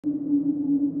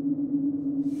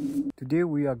Today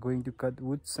we are going to cut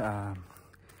woods.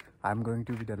 I'm going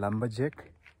to be the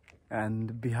lumberjack,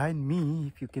 and behind me,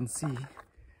 if you can see,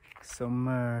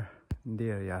 somewhere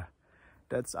there, yeah,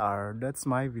 that's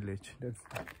my village. That's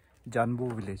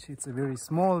Janbo village. It's a very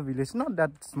small village, not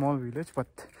that small village, but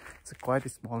it's quite a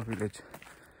small village.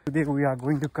 Today we are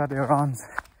going to cut around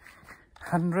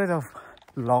 100 of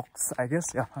logs, I guess,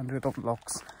 yeah, 100 of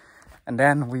logs, and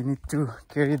then we need to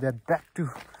carry that back to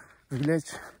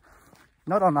village.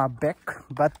 Not on our back,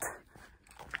 but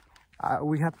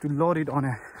we have to load it on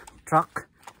a truck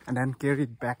and then carry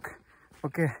it back.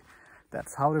 Okay,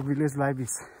 that's how the village life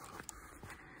is.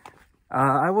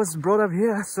 I was brought up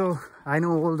here, so I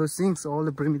know all those things, all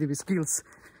the primitive skills,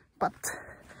 but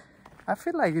I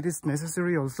feel like it is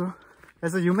necessary also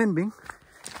as a human being,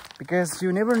 because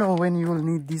you never know when you will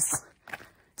need these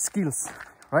skills,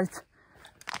 right?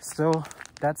 So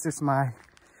that's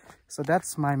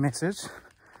my message.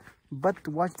 But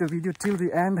watch the video till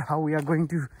the end, how we are going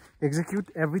to execute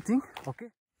everything. Okay.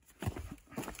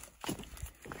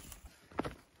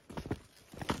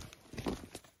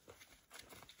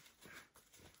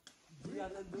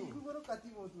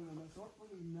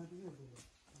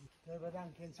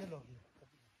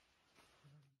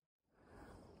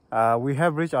 We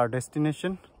have reached our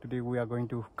destination. Today we are going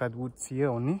to cut woods here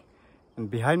only.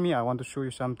 And behind me, I want to show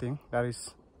you something. That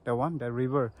is the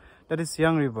river. That is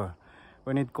Siang River.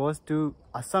 When it goes to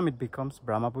Assam, it becomes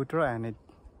Brahmaputra, and it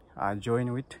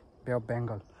join with Bay of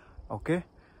Bengal. Okay,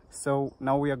 so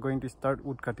now we are going to start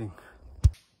wood cutting.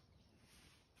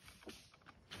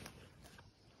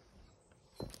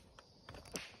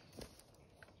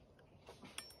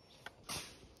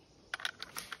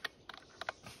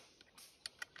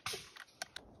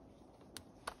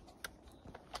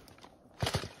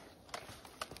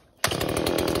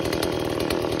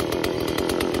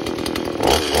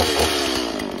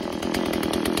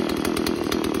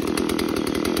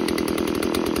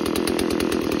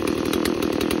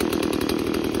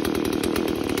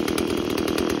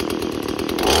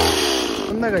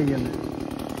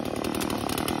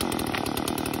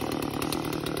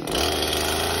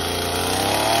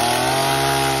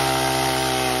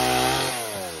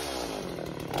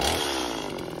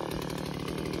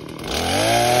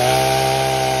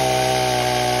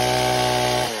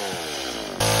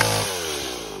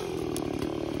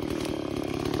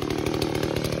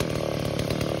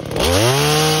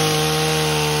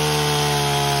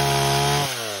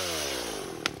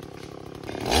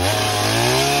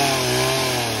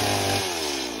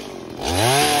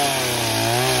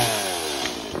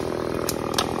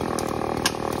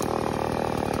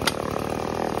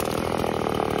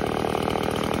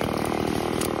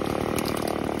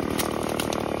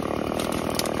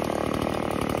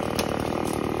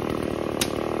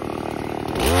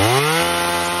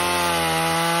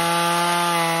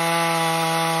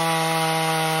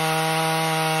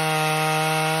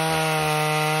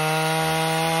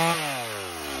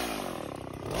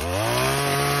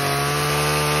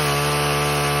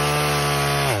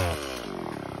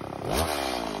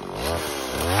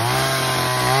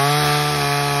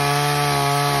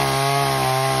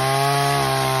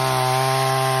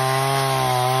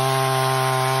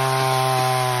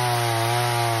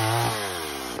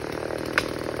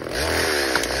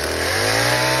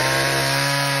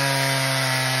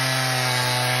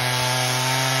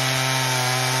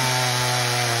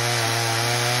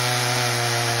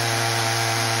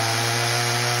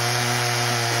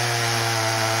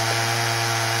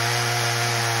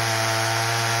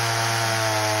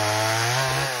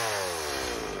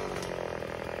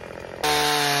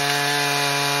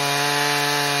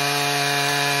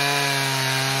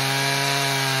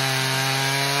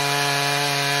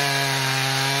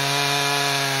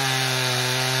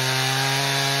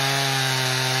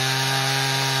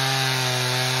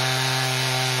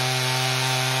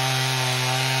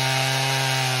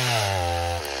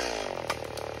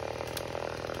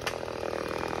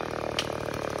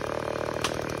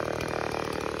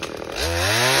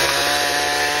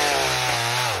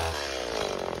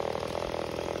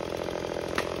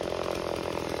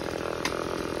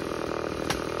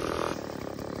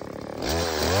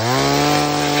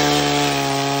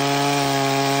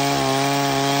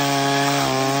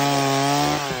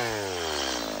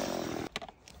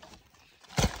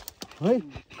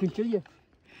 कुछ चाहिए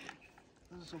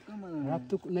रात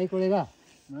तो नहीं पड़ेगा।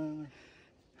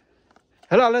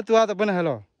 Hello hello तू आ तो बना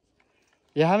hello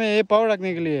यहाँ में ये पावर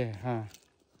रखने के लिए। हाँ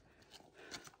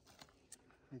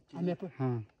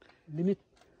हाँ लिमिट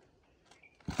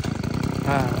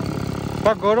हाँ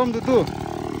pak गरम तो तू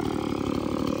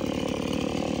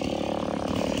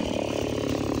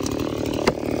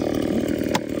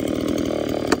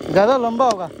ज़्यादा लंबा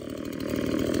होगा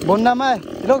बोनना में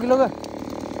लोग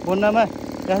बोनना में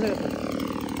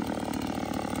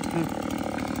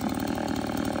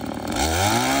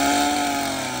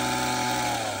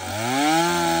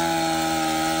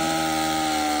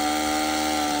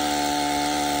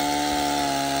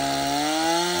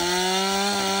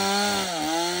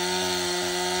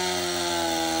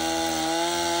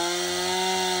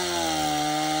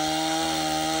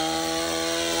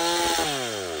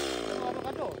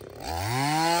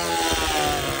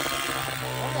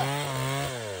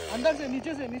अंदर से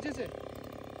नीचे से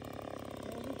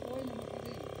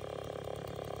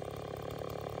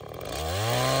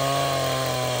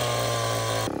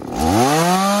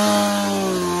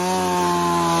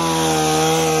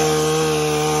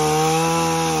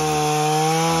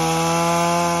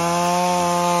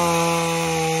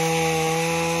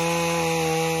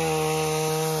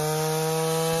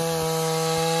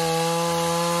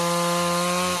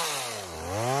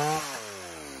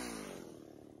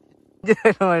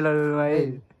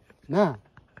ना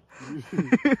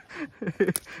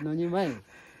no như mày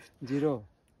zero.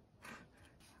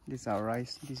 This is our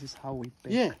rice. This is how we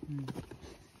pay. Yeah.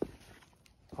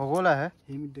 होगोला है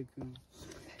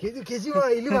कैसी हुआ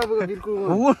इली बाबू का बिल्कुल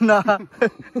वो ना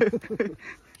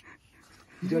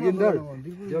जोगिंदर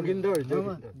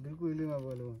बिल्कुल इली बाबू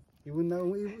वाला even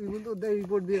though the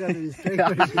report भी रहा है strike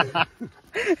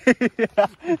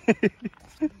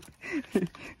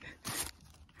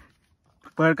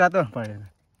पर का तो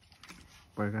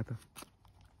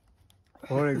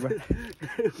और एक बार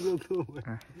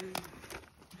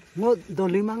वो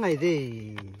दोली मांगाई दे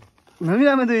नमी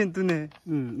आमे तो तूने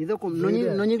itu kok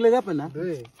nonyi lega apa na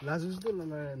lasus itu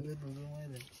lama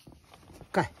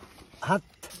काय हाथ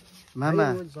मामा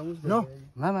नो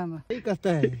मामा ये कहता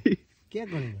है क्या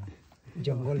करेगा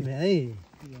जंगल में है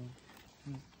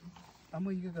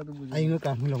आइंगे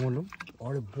काम लोग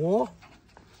और वो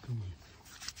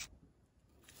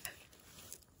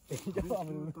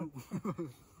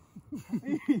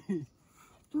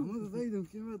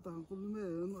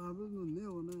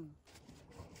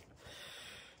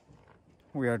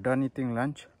We are done eating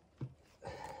lunch.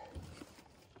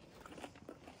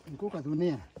 इनको काटू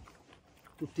नहीं है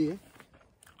टूटी है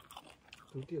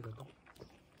काटो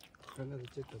करना तो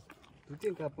चेक कर टूटी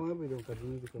का पाँव भी दो काटू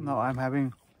नहीं Now I'm having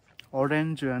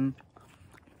orange and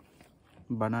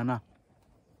banana.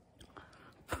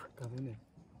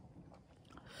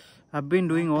 I've been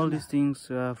doing all these things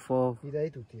for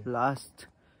last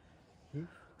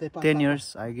 10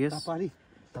 years, I guess.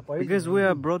 Because we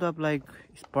are brought up like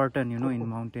Spartan, you know, in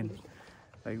mountain.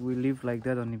 Like we live like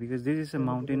that only because this is a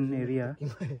mountain area.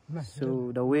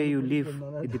 So the way you live,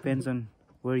 it depends on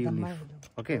where you live.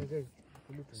 Okay.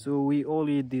 So we all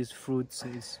eat these fruits.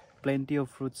 Plenty of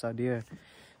fruits are there.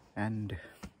 And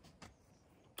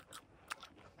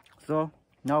so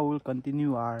now we'll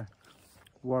continue our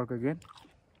work again.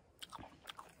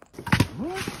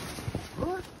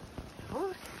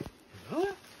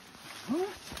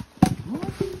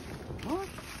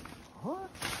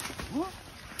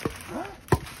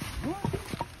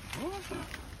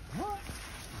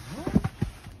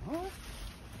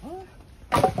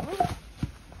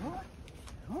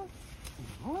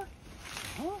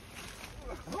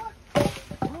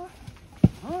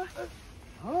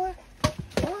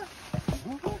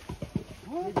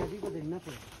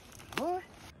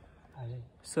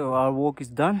 So our work is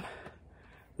done.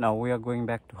 Now we are going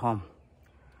back to home.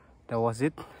 That was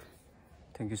it.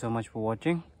 Thank you so much for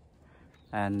watching.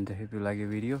 And if you like the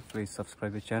video, please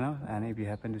subscribe the channel. And if you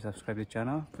happen to subscribe the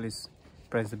channel, please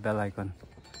press the bell icon.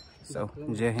 So,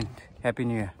 Jai Hind. Happy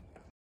New Year.